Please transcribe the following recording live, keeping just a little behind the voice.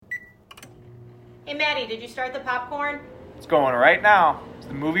Hey, Maddie, did you start the popcorn? It's going right now. Is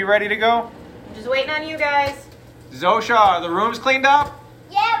the movie ready to go? I'm just waiting on you guys. Zosha, are the rooms cleaned up?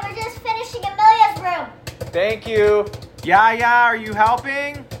 Yeah, we're just finishing Amelia's room. Thank you. Yaya, are you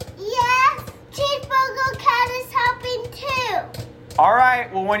helping? Yes, Cheeseburger Cat is helping too. All right,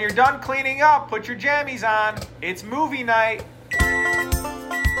 well, when you're done cleaning up, put your jammies on. It's movie night.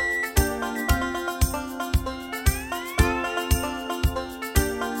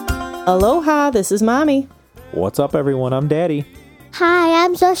 Aloha, this is Mommy. What's up, everyone? I'm Daddy. Hi,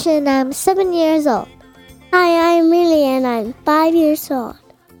 I'm Zosha and I'm 7 years old. Hi, I'm Millie and I'm 5 years old.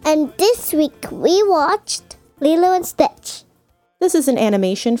 And this week we watched Lilo and Stitch. This is an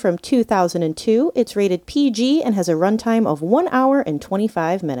animation from 2002. It's rated PG and has a runtime of 1 hour and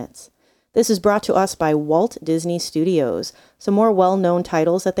 25 minutes. This is brought to us by Walt Disney Studios. Some more well-known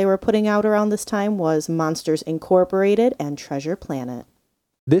titles that they were putting out around this time was Monsters Incorporated and Treasure Planet.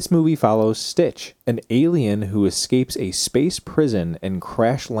 This movie follows Stitch, an alien who escapes a space prison and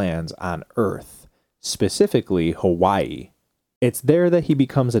crash lands on Earth, specifically Hawaii. It's there that he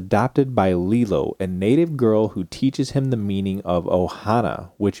becomes adopted by Lilo, a native girl who teaches him the meaning of Ohana,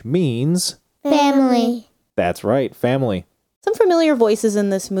 which means... Family. That's right, family. Some familiar voices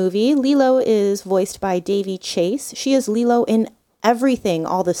in this movie. Lilo is voiced by Davy Chase. She is Lilo in everything,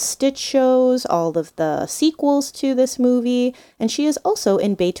 all the Stitch shows, all of the sequels to this movie, and she is also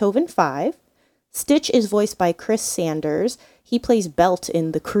in Beethoven 5. Stitch is voiced by Chris Sanders. He plays Belt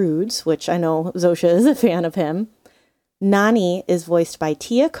in The Croods, which I know Zosha is a fan of him. Nani is voiced by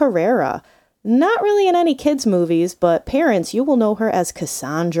Tia Carrera. Not really in any kids' movies, but parents, you will know her as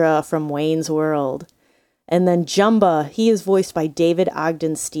Cassandra from Wayne's World. And then Jumba, he is voiced by David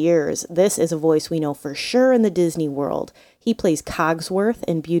Ogden Stiers. This is a voice we know for sure in the Disney world. He plays Cogsworth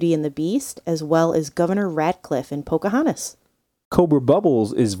in Beauty and the Beast, as well as Governor Ratcliffe in Pocahontas. Cobra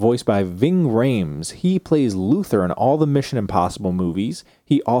Bubbles is voiced by Ving Rhames. He plays Luther in all the Mission Impossible movies.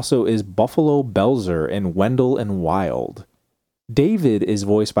 He also is Buffalo Belzer in Wendell and Wild. David is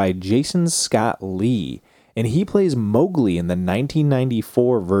voiced by Jason Scott Lee, and he plays Mowgli in the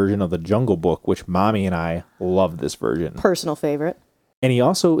 1994 version of The Jungle Book, which Mommy and I love this version. Personal favorite. And he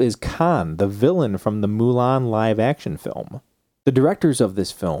also is Khan, the villain from the Mulan live-action film. The directors of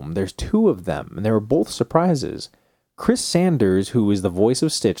this film, there's two of them, and they were both surprises. Chris Sanders, who is the voice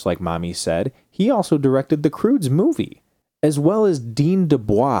of Stitch, like Mommy said, he also directed the Croods movie, as well as Dean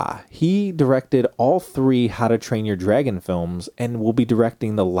DuBois. He directed all three How to Train Your Dragon films and will be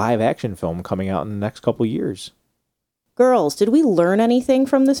directing the live-action film coming out in the next couple years. Girls, did we learn anything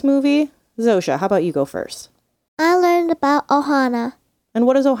from this movie? Zosha, how about you go first? I learned about Ohana. And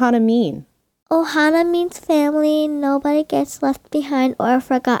what does Ohana mean? Ohana means family. Nobody gets left behind or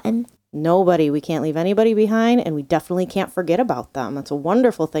forgotten. Nobody. We can't leave anybody behind, and we definitely can't forget about them. That's a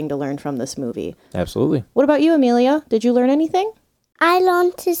wonderful thing to learn from this movie. Absolutely. What about you, Amelia? Did you learn anything? I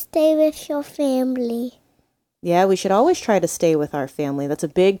learned to stay with your family. Yeah, we should always try to stay with our family. That's a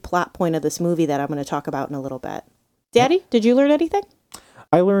big plot point of this movie that I'm going to talk about in a little bit. Daddy, did you learn anything?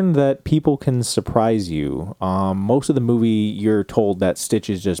 I learned that people can surprise you. Most of the movie, you're told that Stitch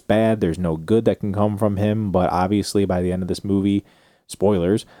is just bad. There's no good that can come from him. But obviously, by the end of this movie,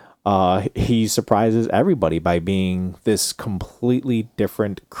 spoilers, he surprises everybody by being this completely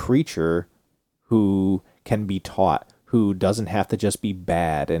different creature who can be taught, who doesn't have to just be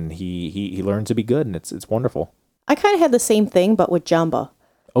bad, and he learns to be good, and it's wonderful. I kind of had the same thing, but with Jumba.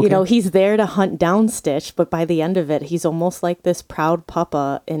 Okay. You know, he's there to hunt down Stitch, but by the end of it, he's almost like this proud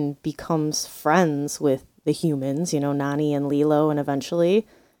papa and becomes friends with the humans, you know, Nani and Lilo, and eventually,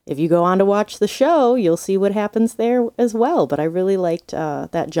 if you go on to watch the show, you'll see what happens there as well. But I really liked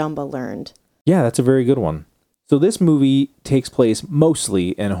that Jumba learned. Yeah, that's a very good one. So this movie takes place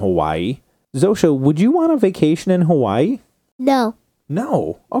mostly in Hawaii. Zosha, would you want a vacation in Hawaii? No,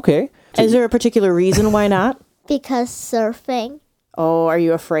 No. Okay. Is there a particular reason why not? because surfing. Oh, are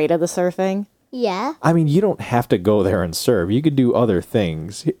you afraid of the surfing? Yeah. I mean, you don't have to go there and surf. You could do other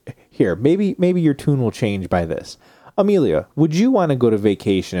things. Here, maybe your tune will change by this. Amelia, would you want to go to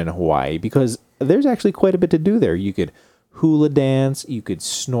vacation in Hawaii? Because there's actually quite a bit to do there. You could hula dance, you could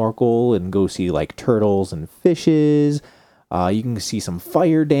snorkel and go see like turtles and fishes. You can see some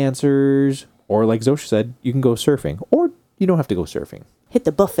fire dancers, or like Zosha said, you can go surfing, or you don't have to go surfing. Hit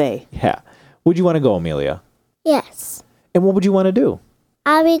the buffet. Yeah. Would you want to go, Amelia? Yes. And what would you want to do?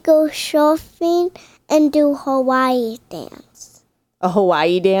 I will go surfing and do Hawaii dance. A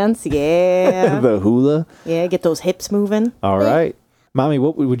Hawaii dance? Yeah. The hula? Yeah, get those hips moving. All right. Mommy,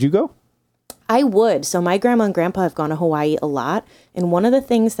 what would you go? I would. So my grandma and grandpa have gone to Hawaii a lot. And one of the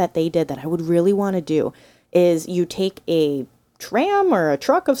things that they did that I would really want to do is you take a tram or a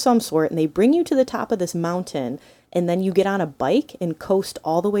truck of some sort, and they bring you to the top of this mountain, and then you get on a bike and coast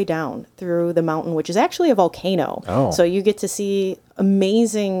all the way down through the mountain, which is actually a volcano. Oh. So you get to see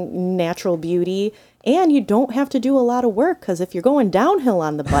amazing natural beauty, and you don't have to do a lot of work, because if you're going downhill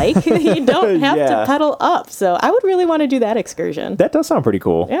on the bike, you don't have Yeah. to pedal up. So I would really want to do that excursion. That does sound pretty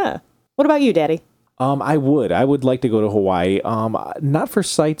cool. Yeah. What about you, Daddy? I would like to go to Hawaii. Not for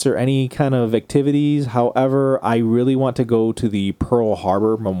sights or any kind of activities. However, I really want to go to the Pearl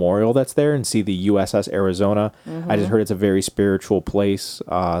Harbor Memorial that's there and see the USS Arizona. I just heard it's a very spiritual place.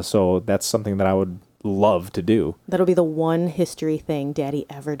 So that's something that I would love to do. That'll be the one history thing Daddy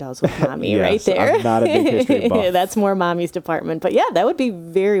ever does with Mommy right Yes, there. I'm not a big history buff. That's more Mommy's department. But yeah, that would be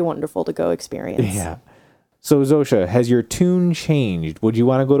very wonderful to go experience. Yeah. So, Zosha, has your tune changed? Would you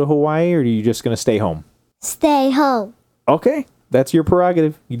want to go to Hawaii, or are you just going to stay home? Stay home. Okay, that's your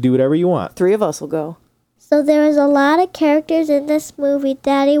prerogative. You do whatever you want. 3 of us will go. So there was a lot of characters in this movie.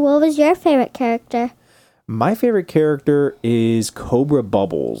 Daddy, what was your favorite character? My favorite character is Cobra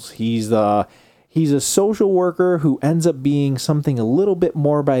Bubbles. He's a social worker who ends up being something a little bit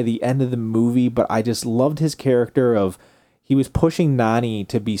more by the end of the movie, but I just loved his character of he was pushing Nani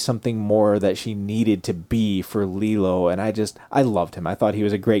to be something more that she needed to be for Lilo, and I loved him. I thought he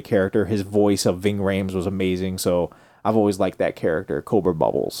was a great character. His voice of Ving Rhames was amazing, so I've always liked that character, Cobra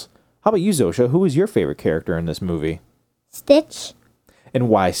Bubbles. How about you, Zosha? Who was your favorite character in this movie? Stitch, And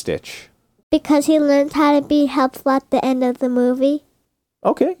why Stitch? because he learned how to be helpful at the end of the movie.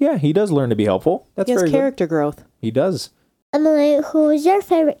 Okay, yeah, he does learn to be helpful. That's He has very good. character growth. He does. Emily, who was your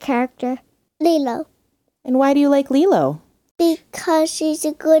favorite character? Lilo, And why do you like Lilo? because she's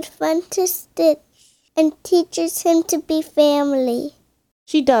a good friend to Stitch and teaches him to be family.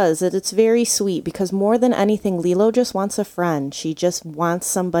 She does. It's very sweet, because more than anything, Lilo just wants a friend. She just wants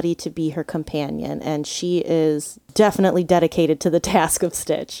somebody to be her companion, and she is definitely dedicated to the task of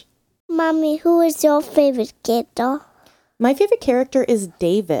Stitch. Mommy, who is your favorite kiddo? My favorite character is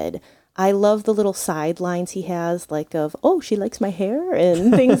David. I love the little sidelines he has, like of, oh, she likes my hair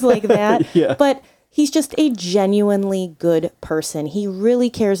and things like that. Yeah. But he's just a genuinely good person. He really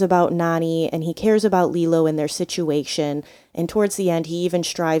cares about Nani, and he cares about Lilo and their situation. And towards the end, he even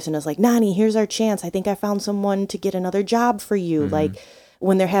strives and is like, Nani, here's our chance. I think I found someone to get another job for you. Like,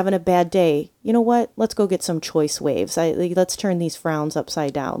 when they're having a bad day, you know what? Let's go get some choice waves. Let's turn these frowns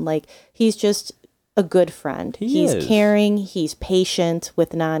upside down. Like, he's just a good friend. He's is. caring. He's patient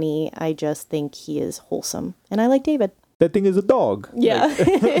with Nani. I just think he is wholesome. And I like David. That thing is a dog. Yeah.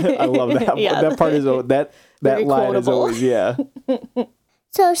 I love that. Yeah. That part is that Very line is quotable. always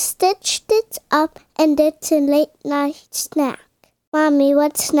So Stitch did up and did a late night snack. Mommy,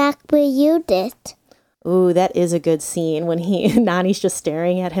 what snack will you did? Ooh, that is a good scene when Nani's just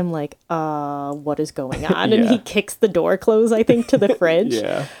staring at him like, what is going on? And Yeah. he kicks the door close, I think, to the fridge.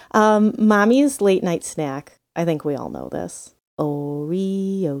 Yeah. Mommy's late night snack. I think we all know this.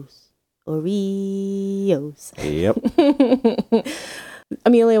 Oreos. Oreos. Yep.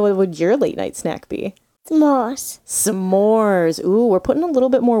 Amelia, what would your late night snack be? S'mores. S'mores. Ooh, we're putting a little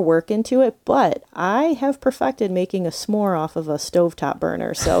bit more work into it, but I have perfected making a s'more off of a stovetop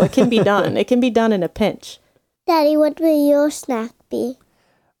burner, so it can be done. It can be done in a pinch. Daddy, what will your snack be?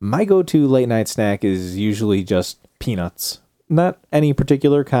 My go-to late night snack is usually just peanuts. Not any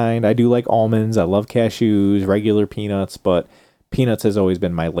particular kind. I do like almonds. I love cashews, regular peanuts, but peanuts has always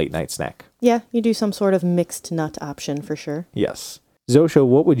been my late night snack. Yeah, you do some sort of mixed nut option for sure. Yes. Zosha,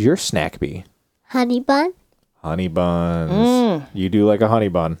 what would your snack be? Honey bun? Honey buns. You do like a honey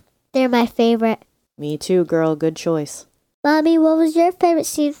bun. They're my favorite. Me too, girl. Good choice. Mommy, what was your favorite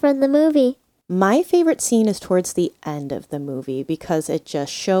scene from the movie? My favorite scene is towards the end of the movie because it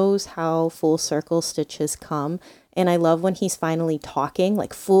just shows how full circle Stitch has come. And I love when he's finally talking,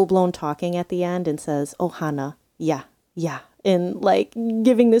 like full-blown talking at the end and says, oh, Hana, yeah, yeah. And like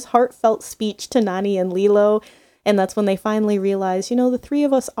giving this heartfelt speech to Nani and Lilo. And that's when they finally realize, the 3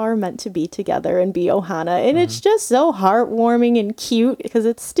 of us are meant to be together and be Ohana. And it's just so heartwarming and cute because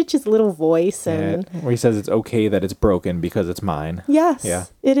it's Stitch's little voice. And Where he says it's okay that it's broken because it's mine. yes, Yeah.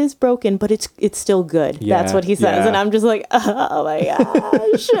 it is broken, but it's still good. Yeah, That's what he says. yeah. And I'm just like, oh my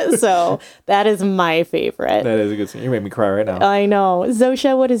gosh. So that is my favorite. That is a good scene. You made me cry right now. I know.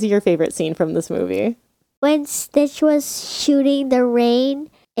 Zosha, what is your favorite scene from this movie? When Stitch was shooting the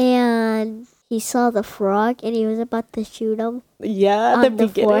rain and he saw the frog and he was about to shoot him Yeah, on the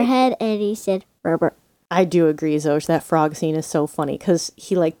forehead and he said, "Rubber." I do agree, Zosh. That frog scene is so funny because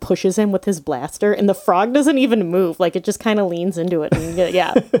he like pushes him with his blaster and the frog doesn't even move. Like it just kind of leans into it. And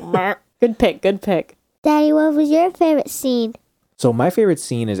yeah. Good pick. Good pick. Daddy, what was your favorite scene? So my favorite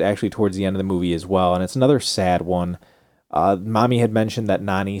scene is actually towards the end of the movie as well, and it's another sad one. Mommy had mentioned that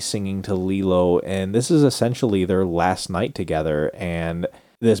Nani's singing to Lilo, and this is essentially their last night together. And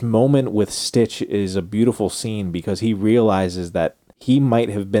this moment with Stitch is a beautiful scene because he realizes that he might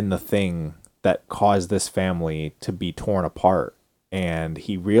have been the thing that caused this family to be torn apart. And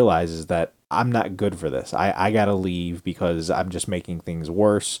he realizes that I'm not good for this. I gotta leave because I'm just making things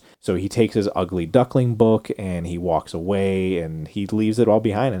worse. So he takes his ugly duckling book and he walks away and he leaves it all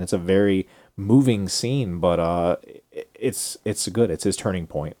behind. And it's a very moving scene, but it's good. It's his turning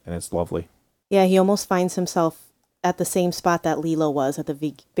point and it's lovely. Yeah, he almost finds himself at the same spot that Lilo was at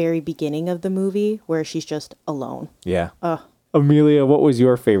the very beginning of the movie, where she's just alone. Yeah. Amelia, what was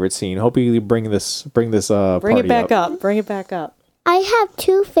your favorite scene? Hope you bring this bring it back up. Bring it back up. I have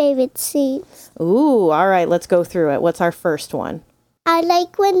two favorite scenes. Ooh, all right, let's go through it. What's our first one? I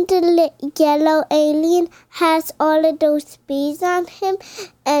like when the yellow alien has all of those bees on him,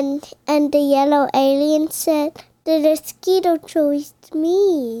 and the yellow alien said, "The mosquito chose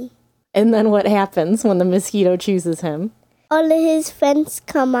me." And then what happens when the mosquito chooses him? All of his friends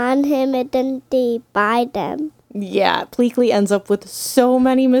come on him, and then they bite them. Yeah, Pleakley ends up with so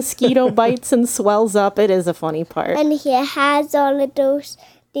many mosquito bites and swells up. It is a funny part. And he has all of those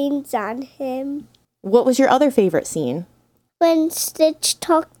things on him. What was your other favorite scene? When Stitch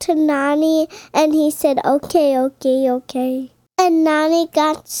talked to Nani and he said, okay, okay, okay. And Nani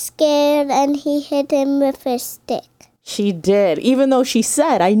got scared and he hit him with a stick. She did, even though she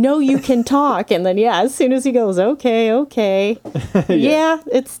said, I know you can talk. And then, yeah, as soon as he goes, okay, okay. Yeah,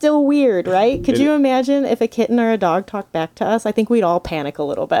 it's still weird, right? Could you imagine if a kitten or a dog talked back to us? I think we'd all panic a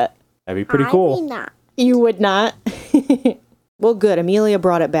little bit. That'd be pretty cool. I would not. You would not? Well, good. Amelia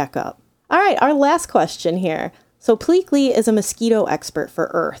brought it back up. All right, our last question here. So Pleakley is a mosquito expert for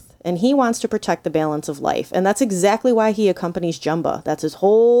Earth, and he wants to protect the balance of life. And that's exactly why he accompanies Jumba. That's his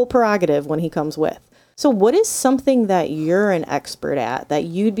whole prerogative when he comes with. So what is something that you're an expert at that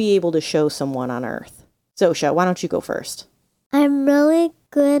you'd be able to show someone on Earth? Zosha, why don't you go first? I'm really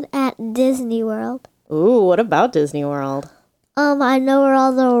good at Disney World. Ooh, what about Disney World? I know where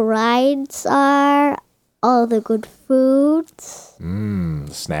all the rides are, all the good foods.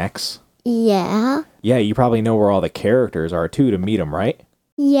 Snacks. Yeah. Yeah, you probably know where all the characters are too to meet them, right?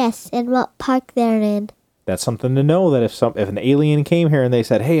 Yes, and what park they're in. That's something to know, that if an alien came here and they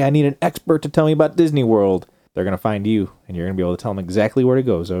said, hey, I need an expert to tell me about Disney World, they're going to find you, and you're going to be able to tell them exactly where to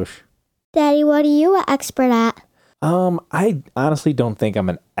go, Zosh. Daddy, what are you an expert at? I honestly don't think I'm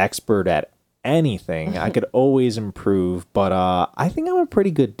an expert at anything. I could always improve, but I think I'm a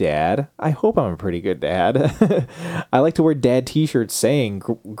pretty good dad. I hope I'm a pretty good dad. I like to wear dad t-shirts saying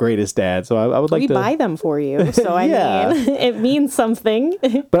greatest dad, so I would like to... We buy them for you, so I mean, it means something.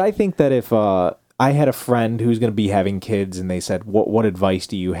 But I think that if... I had a friend who's going to be having kids, and they said, "What advice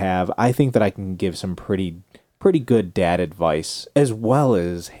do you have?" I think that I can give some pretty good dad advice, as well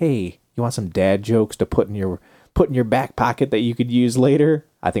as, hey, you want some dad jokes to put in your back pocket that you could use later?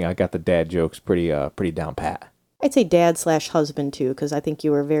 I think I got the dad jokes pretty down pat. I'd say dad/husband too, because I think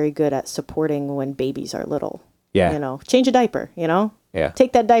you were very good at supporting when babies are little. Yeah, you know, change a diaper. You know, yeah,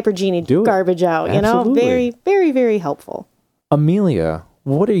 take that diaper genie garbage out. Absolutely. You know, very very very helpful. Amelia,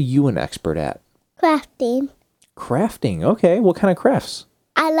 what are you an expert at? Crafting. Crafting, okay. What kind of crafts?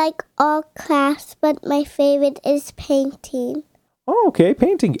 I like all crafts, but my favorite is painting. Oh, okay,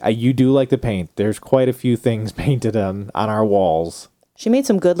 painting. You do like to paint. There's quite a few things painted on our walls. She made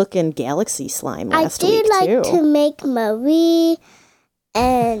some good-looking galaxy slime last week, too. I did like to make Marie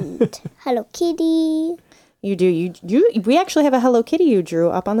and Hello Kitty. You do. We actually have a Hello Kitty you drew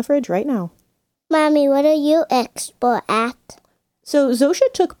up on the fridge right now. Mommy, what are you expert at? So Zosha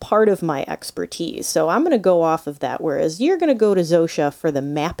took part of my expertise, so I'm going to go off of that, whereas you're going to go to Zosha for the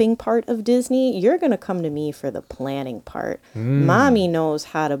mapping part of Disney, you're going to come to me for the planning part. Mommy knows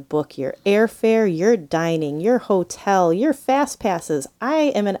how to book your airfare, your dining, your hotel, your fast passes.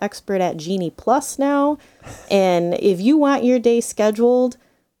 I am an expert at Genie Plus now, and if you want your day scheduled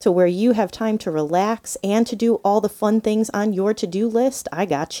to where you have time to relax and to do all the fun things on your to-do list, I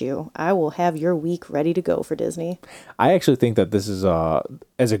got you. I will have your week ready to go for Disney. I actually think that this is,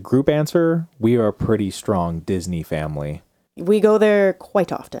 as a group answer, we are a pretty strong Disney family. We go there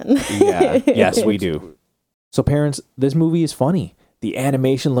quite often. Yeah, yes, we do. So parents, this movie is funny. The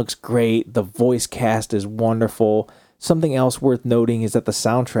animation looks great. The voice cast is wonderful. Something else worth noting is that the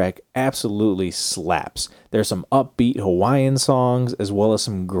soundtrack absolutely slaps. There's some upbeat Hawaiian songs, as well as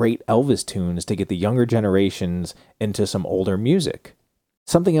some great Elvis tunes to get the younger generations into some older music.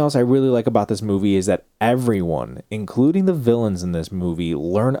 Something else I really like about this movie is that everyone, including the villains in this movie,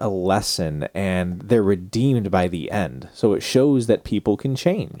 learn a lesson and they're redeemed by the end. So it shows that people can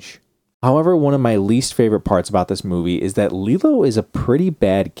change. However, one of my least favorite parts about this movie is that Lilo is a pretty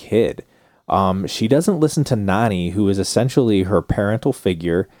bad kid. She doesn't listen to Nani, who is essentially her parental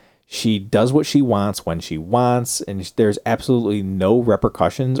figure. She does what she wants when she wants, and there's absolutely no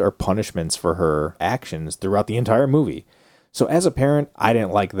repercussions or punishments for her actions throughout the entire movie. So as a parent, I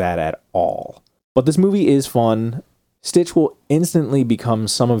didn't like that at all. But this movie is fun. Stitch will instantly become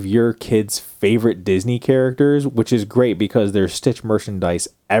some of your kids' favorite Disney characters, which is great because there's Stitch merchandise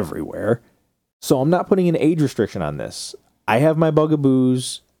everywhere. So I'm not putting an age restriction on this. I have my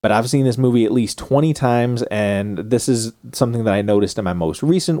bugaboos, but I've seen this movie at least 20 times, and this is something that I noticed in my most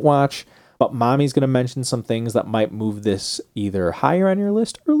recent watch. But Mommy's going to mention some things that might move this either higher on your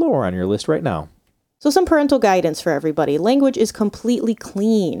list or lower on your list right now. So some parental guidance for everybody. Language is completely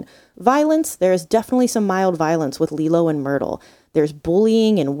clean. Violence, there is definitely some mild violence with Lilo and Myrtle. There's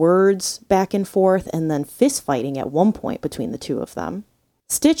bullying and words back and forth, and then fist fighting at one point between the two of them.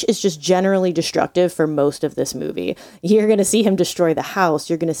 Stitch is just generally destructive for most of this movie. You're going to see him destroy the house.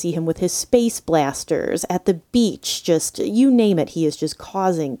 You're going to see him with his space blasters at the beach. Just, you name it, he is just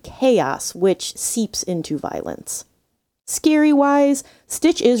causing chaos, which seeps into violence. Scary-wise,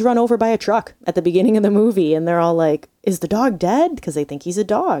 Stitch is run over by a truck at the beginning of the movie, and they're all like, is the dog dead? Because they think he's a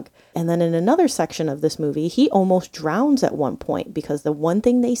dog. And then in another section of this movie, he almost drowns at one point because the one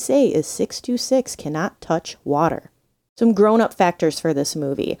thing they say is 626 cannot touch water. Some grown-up factors for this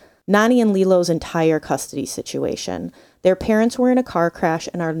movie. Nani and Lilo's entire custody situation. Their parents were in a car crash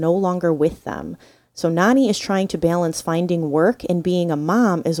and are no longer with them. So Nani is trying to balance finding work and being a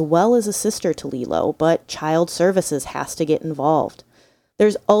mom as well as a sister to Lilo, but child services has to get involved.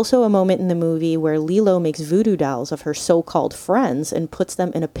 There's also a moment in the movie where Lilo makes voodoo dolls of her so-called friends and puts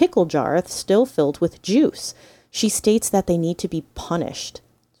them in a pickle jar still filled with juice. She states that they need to be punished.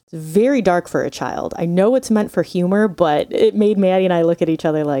 It's very dark for a child. I know it's meant for humor, but it made Maddie and I look at each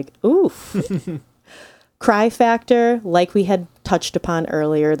other like, oof. Cry factor, like we had touched upon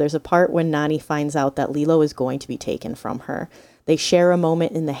earlier, there's a part when Nani finds out that Lilo is going to be taken from her. They share a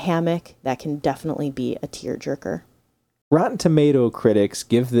moment in the hammock that can definitely be a tearjerker. Rotten Tomato critics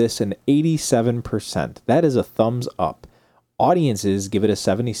give this an 87%. That is a thumbs up. Audiences give it a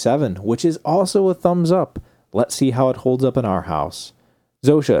 77, which is also a thumbs up. Let's see how it holds up in our house.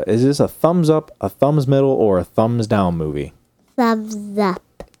 Zosha, is this a thumbs up, a thumbs middle, or a thumbs down movie? Thumbs up.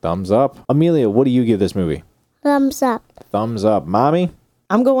 Thumbs up. Amelia, what do you give this movie? Thumbs up. Thumbs up. Mommy?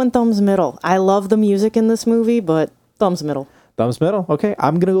 I'm going thumbs middle. I love the music in this movie, but thumbs middle. Thumbs middle. Okay,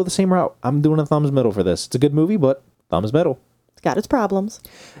 I'm going to go the same route. I'm doing a thumbs middle for this. It's a good movie, but thumbs middle. It's got its problems.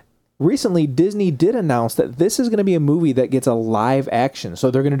 Recently, Disney did announce that this is going to be a movie that gets a live action. So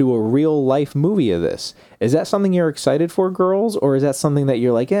they're going to do a real life movie of this. Is that something you're excited for, girls? Or is that something that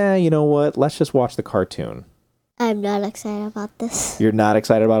you're like, you know what? Let's just watch the cartoon. I'm not excited about this. You're not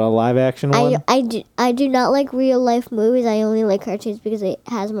excited about a live action one? I do not like real life movies. I only like cartoons because it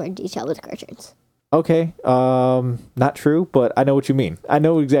has more detail with cartoons. Okay, not true, but I know what you mean. I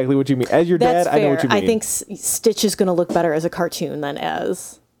know exactly what you mean. As your That's dad, fair. I know what you mean. I think Stitch is going to look better as a cartoon than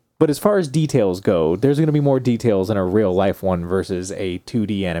as... But as far as details go, there's going to be more details in a real life one versus a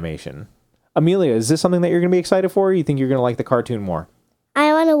 2D animation. Amelia, is this something that you're going to be excited for, or you think you're going to like the cartoon more?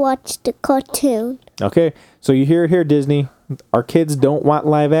 I want to watch the cartoon. Okay, so you hear it here, Disney. Our kids don't want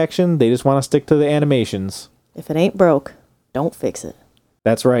live action. They just want to stick to the animations. If it ain't broke, don't fix it.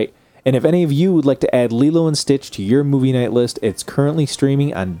 That's right. And if any of you would like to add Lilo and Stitch to your movie night list, it's currently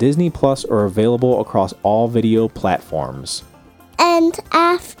streaming on Disney Plus or available across all video platforms. And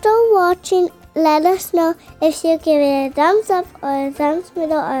after watching, let us know if you give it a thumbs up or a thumbs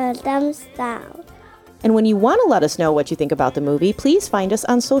middle or a thumbs down. And when you want to let us know what you think about the movie, please find us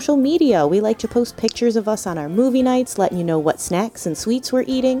on social media. We like to post pictures of us on our movie nights, letting you know what snacks and sweets we're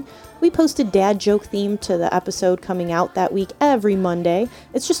eating. We post a dad joke theme to the episode coming out that week every Monday.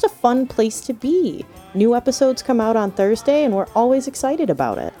 It's just a fun place to be. New episodes come out on Thursday, and we're always excited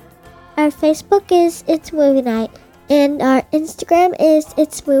about it. Our Facebook is It's Movie Night, and our Instagram is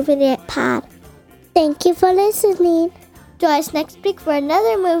It's Movie Night Pod. Thank you for listening. Join us next week for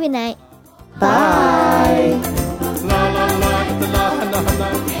another movie night. Bye. La la la la la la la.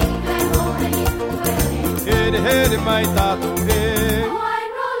 Hey, hey, my tattoo.